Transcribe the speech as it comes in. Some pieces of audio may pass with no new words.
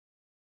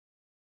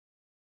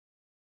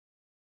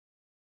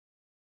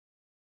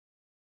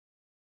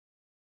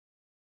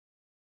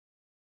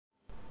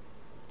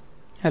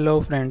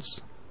Hello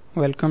friends,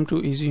 welcome to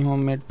Easy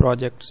Homemade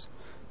Projects.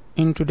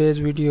 In today's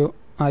video,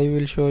 I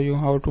will show you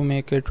how to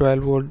make a 12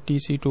 volt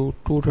DC to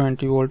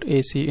 220 volt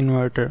AC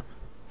inverter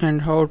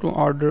and how to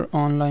order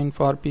online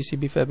for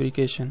PCB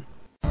fabrication.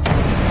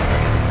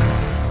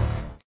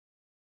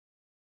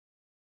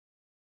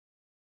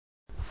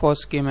 For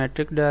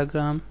schematic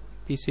diagram,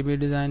 PCB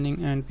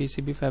designing and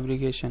PCB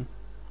fabrication,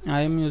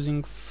 I am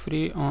using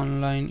free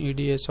online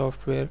EDA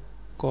software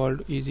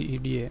called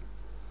EasyEDA.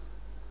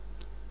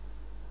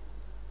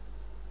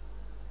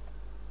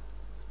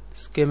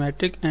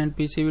 Schematic and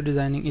PCB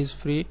designing is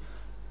free,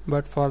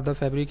 but for the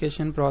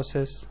fabrication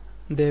process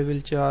they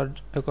will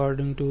charge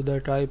according to the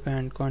type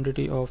and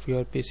quantity of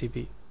your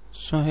PCB.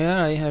 So here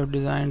I have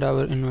designed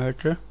our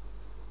inverter.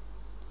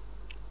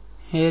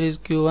 Here is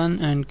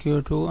Q1 and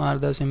Q2 are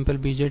the simple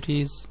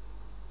BJTs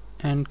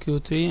and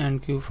Q3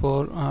 and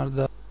Q4 are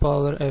the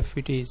power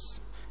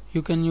FETs.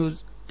 You can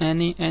use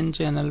any N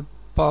channel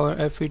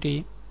power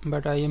FET,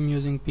 but I am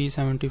using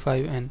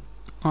P75N.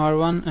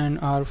 R1 and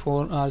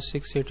R4 are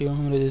 680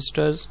 ohm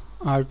resistors,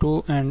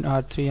 R2 and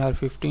R3 are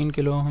 15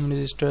 kilo ohm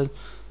resistors,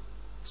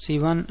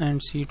 C1 and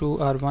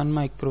C2 are 1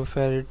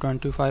 microfarad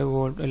 25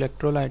 volt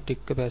electrolytic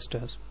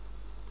capacitors.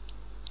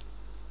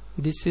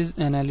 This is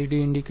an LED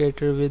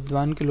indicator with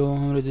 1 kilo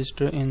ohm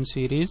resistor in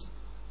series,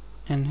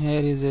 and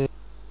here is a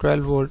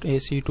 12 volt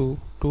AC to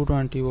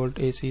 220 volt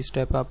AC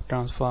step up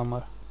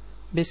transformer.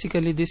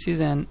 Basically this is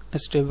an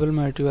stable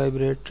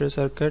multivibrator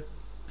circuit,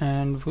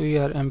 and we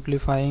are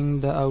amplifying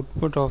the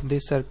output of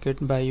this circuit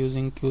by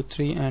using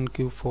Q3 and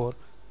Q4.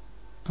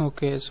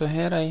 Okay, so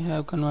here I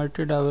have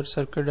converted our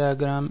circuit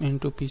diagram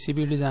into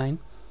PCB design.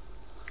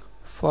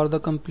 For the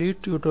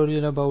complete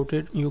tutorial about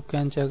it, you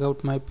can check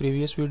out my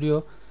previous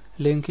video.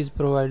 Link is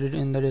provided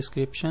in the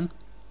description.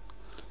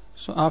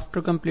 So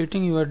after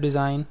completing your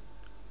design,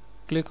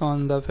 click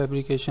on the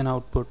fabrication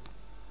output.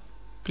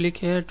 Click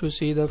here to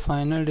see the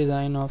final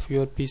design of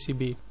your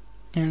PCB.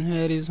 And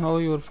here is how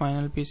your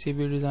final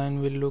PCB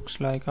design will looks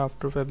like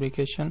after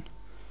fabrication.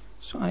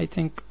 So I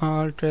think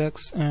all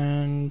tracks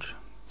and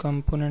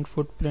component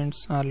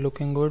footprints are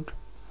looking good,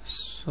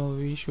 so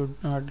we should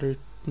order it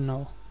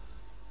now.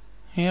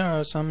 Here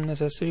are some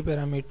necessary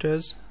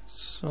parameters,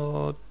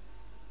 so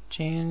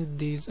change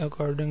these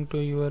according to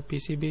your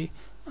PCB.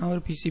 Our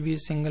PCB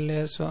is single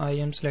layer, so I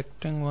am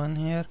selecting one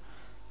here.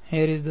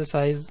 Here is the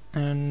size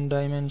and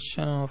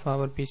dimension of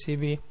our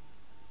PCB.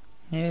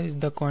 Here is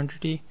the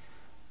quantity,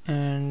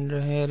 and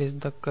here is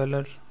the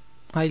color.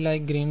 I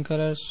like green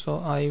color, so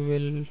I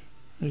will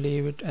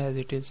leave it as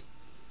it is.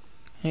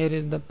 Here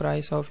is the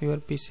price of your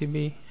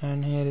PCB,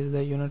 and here is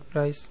the unit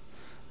price.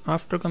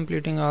 After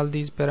completing all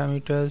these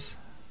parameters,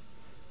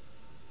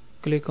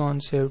 click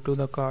on save to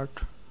the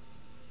cart.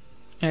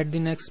 At the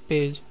next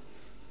page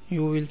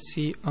you will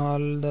see all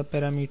the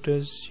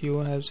parameters you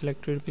have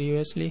selected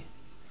previously,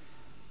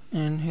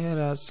 and here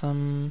are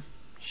some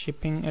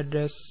shipping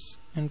address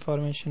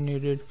information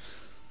needed.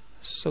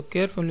 So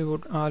carefully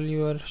put all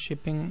your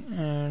shipping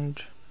and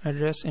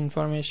address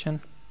information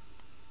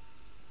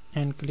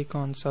and click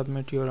on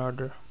submit your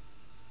order.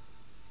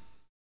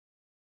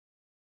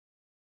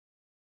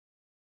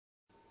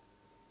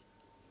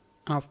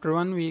 After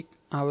 1 week,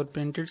 our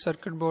printed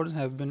circuit boards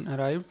have been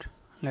arrived.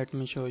 Let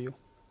me show you.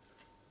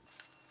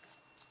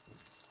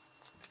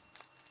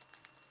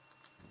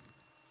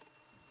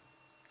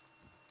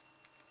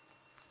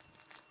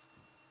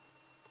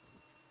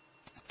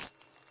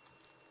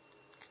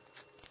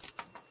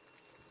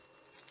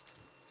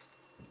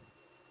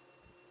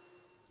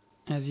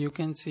 As you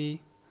can see,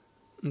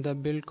 the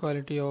build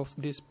quality of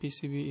this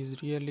PCB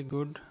is really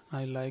good.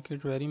 I like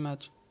it very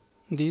much.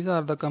 These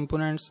are the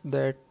components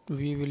that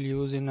we will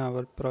use in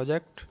our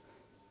project.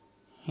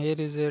 Here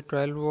is a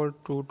 12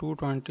 volt to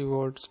 220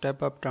 volt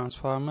step up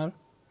transformer.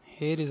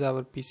 Here is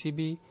our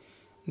PCB.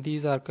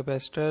 These are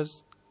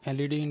capacitors,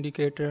 LED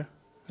indicator,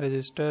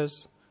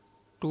 resistors,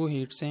 2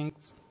 heat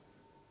sinks,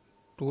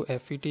 2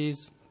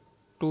 FETs,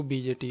 2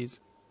 BJTs.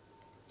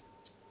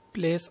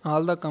 Place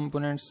all the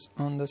components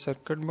on the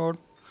circuit board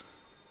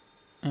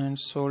and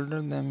solder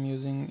them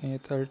using a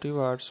 30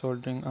 watt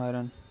soldering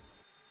iron.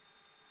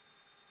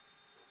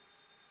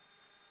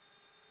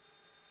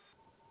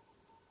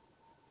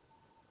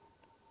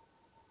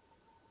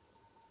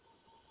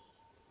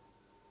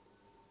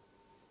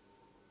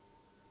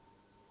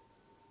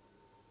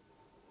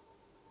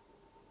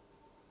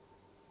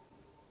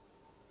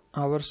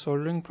 Our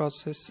soldering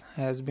process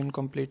has been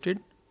completed.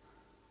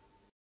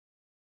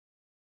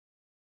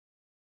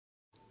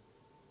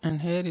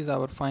 And here is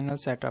our final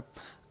setup.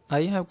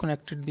 I have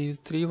connected these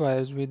 3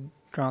 wires with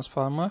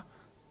transformer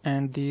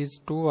and these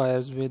 2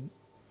 wires with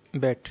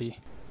battery.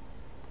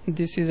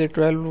 This is a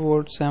 12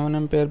 volt 7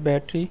 ampere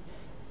battery,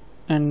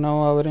 and now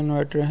our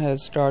inverter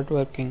has started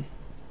working.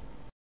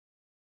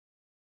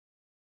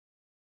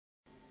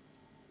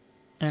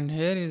 And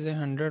here is a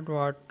 100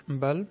 watt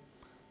bulb,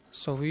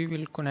 so we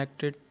will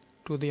connect it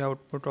to the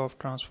output of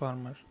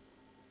transformer.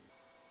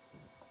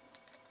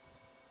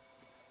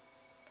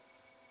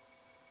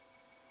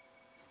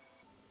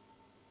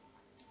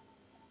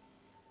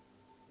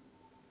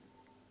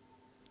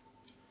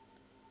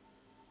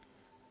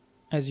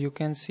 As you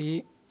can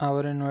see,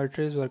 our inverter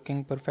is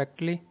working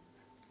perfectly.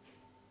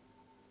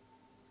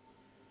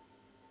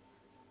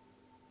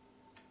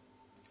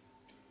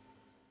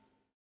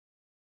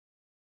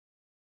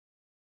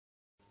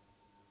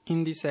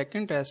 In the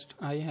second test,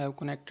 I have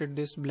connected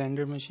this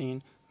blender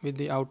machine with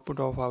the output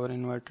of our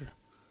inverter.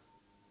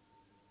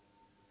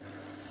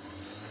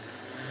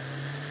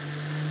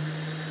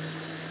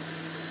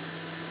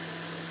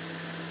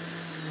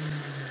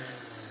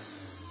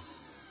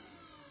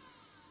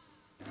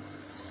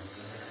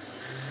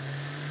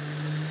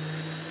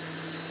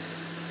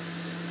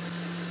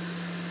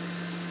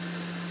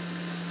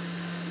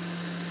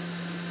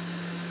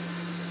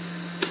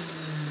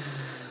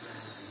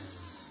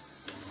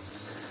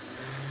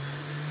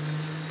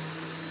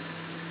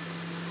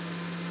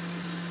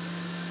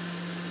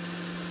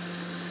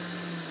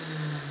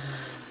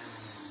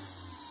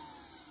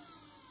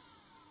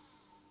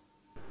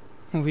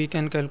 We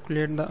can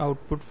calculate the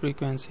output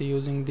frequency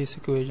using this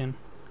equation.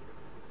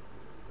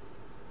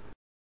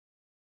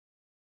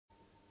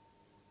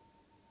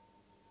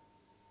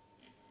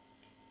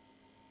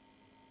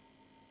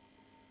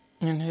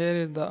 And here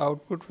is the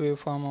output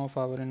waveform of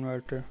our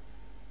inverter.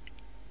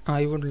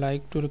 I would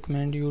like to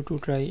recommend you to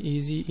try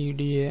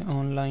EasyEDA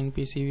online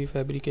PCB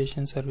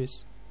fabrication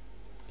service.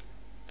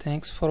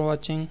 Thanks for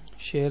watching.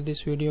 Share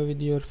this video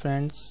with your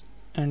friends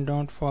and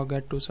don't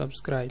forget to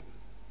subscribe.